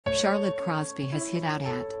Charlotte Crosby has hit out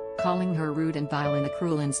at, calling her rude and vile in the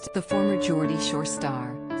cruel instant. The former Geordie Shore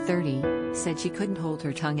star, 30, said she couldn't hold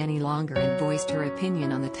her tongue any longer and voiced her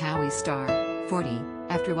opinion on the Towie star, 40,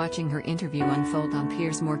 after watching her interview unfold on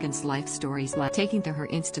Piers Morgan's life stories. Taking to her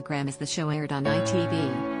Instagram as the show aired on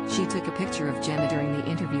ITV, she took a picture of Gemma during the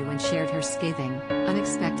interview and shared her scathing,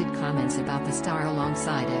 unexpected comments about the star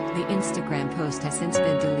alongside it. The Instagram post has since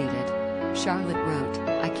been deleted. Charlotte wrote,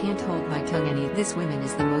 "I can't hold my tongue any. This woman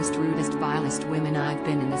is the most rudest, vilest woman I've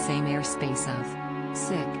been in the same airspace of.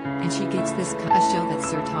 Sick, and she gets this a show that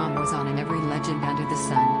Sir Tom was on and every legend under the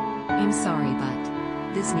sun. I'm sorry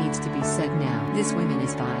but this needs to be said now. This woman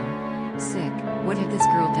is vile. Sick. What had this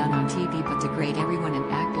girl done on TV but degrade everyone and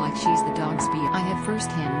act like she's the dog's beer? I have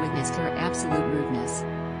firsthand witnessed her absolute rudeness.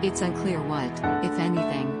 It's unclear what, if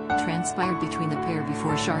anything, transpired between the pair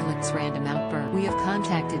before Charlotte's random outburst. We have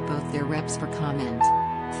contacted both their reps for comment.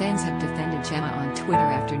 Fans have defended Gemma on Twitter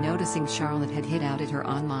after noticing Charlotte had hit out at her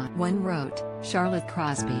online. One wrote, Charlotte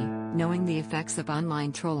Crosby, knowing the effects of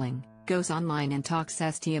online trolling, goes online and talks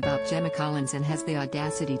ST about Gemma Collins and has the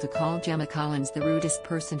audacity to call Gemma Collins the rudest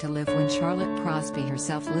person to live when Charlotte Crosby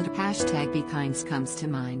herself lit. #BeKinds comes to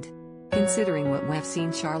mind. Considering what we've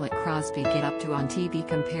seen Charlotte Crosby get up to on TV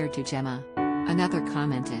compared to Gemma. Another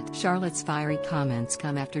commented. Charlotte's fiery comments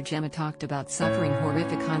come after Gemma talked about suffering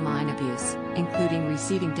horrific online abuse, including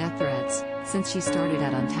receiving death threats, since she started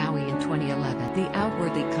out on Towie in 2011. The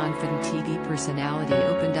outwardly confident TV personality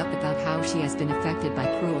opened up about how she has been affected by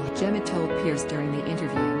cruelty. Gemma told Piers during the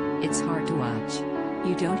interview, "It's hard to watch.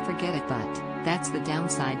 You don't forget it, but that's the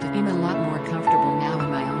downside to I'm a lot more comfortable now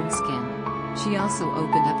in my own skin." She also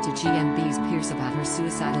opened up to GMB's Piers about her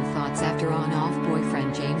suicidal thoughts after on-off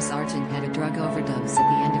boyfriend James Sargent had a drug overdose. At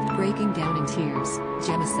the end of breaking down in tears,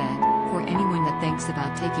 Gemma said, "For anyone that thinks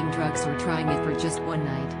about taking drugs or trying it for just one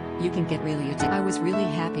night, you can get really addicted. I was really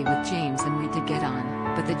happy with James and we did get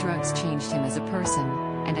on, but the drugs changed him as a person,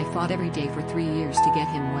 and I fought every day for 3 years to get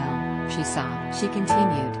him well," she sobbed. She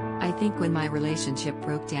continued, "I think when my relationship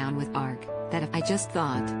broke down with Ark, that if I just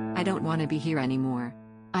thought, I don't want to be here anymore.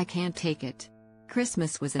 I can't take it.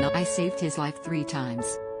 Christmas was I saved his life 3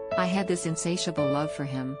 times. I had this insatiable love for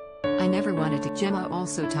him. I never wanted to." Gemma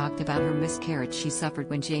also talked about her miscarriage she suffered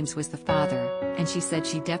when James was the father, and she said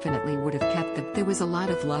she definitely would have kept them. There was a lot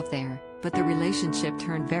of love there, but the relationship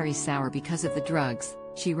turned very sour because of the drugs.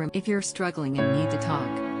 If you're struggling and need to talk,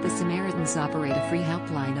 the Samaritans operate a free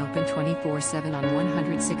helpline open 24/7 on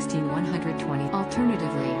 116 120.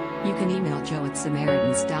 Alternatively, you can email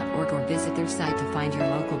joe@samaritans.org or visit their site to find your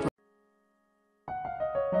local